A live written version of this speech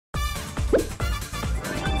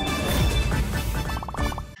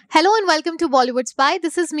Hello and welcome to Bollywood Spy.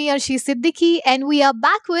 This is me, Arshi Siddique, and we are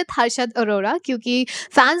back with Harshad Arora. क्योंकि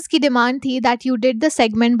fans की demand थी that you did the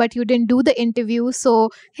segment but you didn't do the interview. So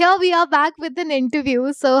here we are back with an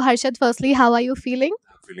interview. So Harshad, firstly, how are you feeling?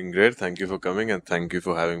 Feeling great. Thank you for coming and thank you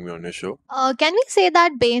for having me on your show. Can we say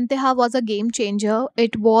that Beintehaa was a game changer?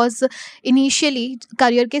 It was initially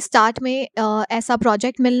career के start में ऐसा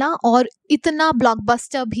project मिलना और इतना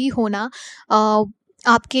blockbuster भी होना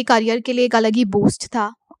आपके career के लिए एक अलग ही boost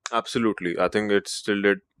था. Absolutely. I think it still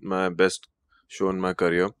did my best show in my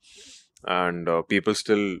career. And people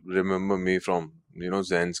still remember me from,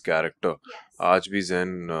 Zain's character. आज भी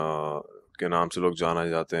Zain के नाम से लोग जाना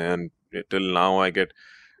जाते हैं. And till now I get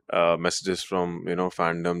messages from,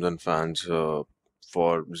 fandoms and fans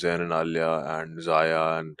for Zain and Alia and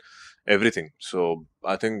Zaya and everything. So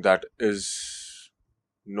I think that is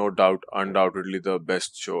no doubt, undoubtedly the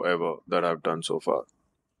best show ever that I've done so far.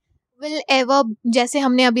 Will ever जैसे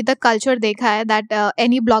हमने अभी तक culture देखा है that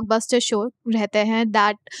any blockbuster show रहते हैं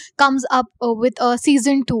that comes up with a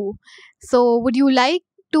season 2 so would you like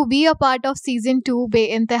to be a part off season 2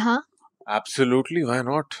 बेइंतहा Absolutely, why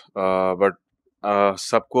not? But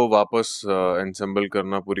सबको वापस ensemble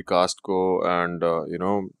करना पूरी cast को and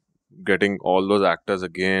getting all those actors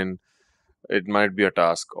again, it might be a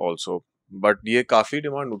task also. But ये काफी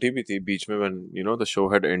demand उठी भी थी बीच में when the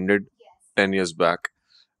show had ended 10 years back.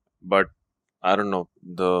 But I don't know,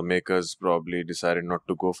 the makers probably decided not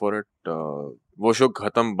to go for it. वो show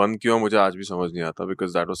खत्म बंद क्यों मुझे आज भी समझ नहीं आता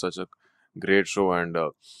because that was such a great show and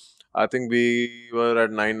I think we were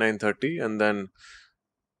at 9:30 and then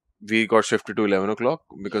we got shifted to 11 o'clock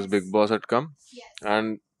because Big Boss had come.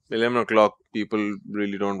 And 11 o'clock people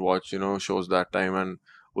really don't watch shows that time and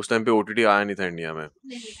उस time पे OTT आया नहीं था India में.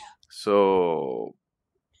 So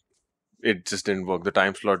it just didn't work. The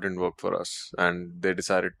time slot didn't work for us and they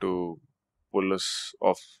decided to pull us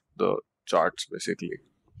off the charts basically.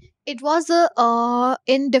 It was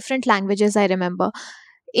in different languages I remember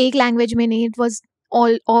एक language में नहीं it was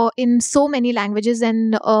all or in so many languages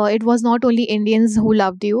and it was not only Indians who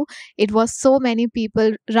loved you, it was so many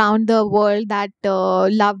people around the world that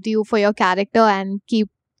loved you for your character and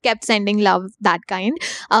kept sending love that kind.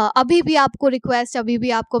 Abhi bhi aapko request, abhi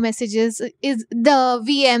bhi aapko messages, is the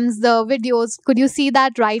VMs, the videos, could you see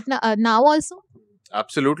that right now also?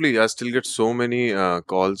 Absolutely, I still get so many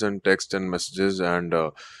calls and texts and messages and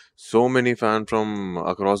so many fans from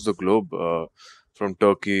across the globe, from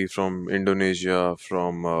Turkey, from Indonesia,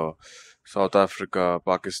 from South Africa,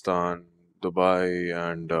 Pakistan, Dubai,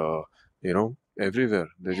 and everywhere.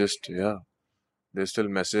 They still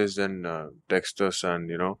message and text us and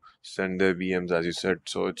send their VMs as you said.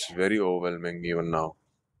 So it's very overwhelming even now.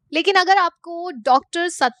 लेकिन अगर आपको doctor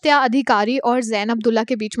Satya अधिकारी और जैन अब्दुल्ला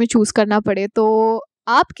के बीच में choose करना पड़े तो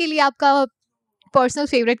आपके लिए आपका पर्सनल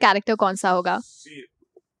फेवरेट कैरेक्टर कौन सा होगा?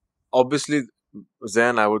 Obviously,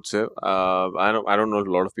 Zain, I would say. I don't know.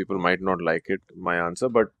 A lot of people might not like it, my answer,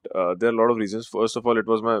 but there are a lot of reasons. First of all,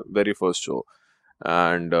 it was my very first show,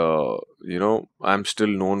 and I'm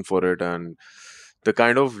still known for it, and the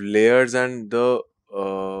kind of layers and the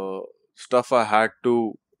stuff I had to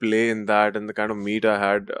play in that, and the kind of meat I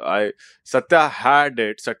had. Satya had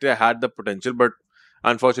it. Satya had the potential, but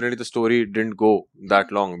unfortunately, the story didn't go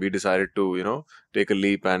that long. We decided to, take a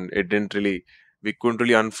leap, and it didn't really we couldn't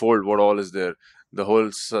really unfold what all is there. The whole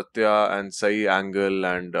Satya and Sai angle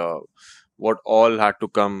and what all had to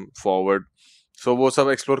come forward. So वो सब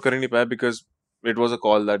explore कर ही नहीं पाया because it was a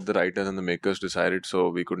call that the writers and the makers decided. So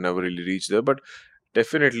we could never really reach there. But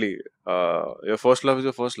definitely, your first love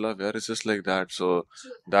is your first love. Yeah, it's just like that. So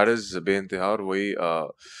that is बेइंतहा और वही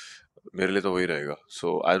मेरे लिए तो वही रहेगा.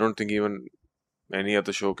 So I don't think even any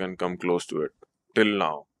other show can come close to it till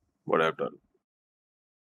now. What I've done.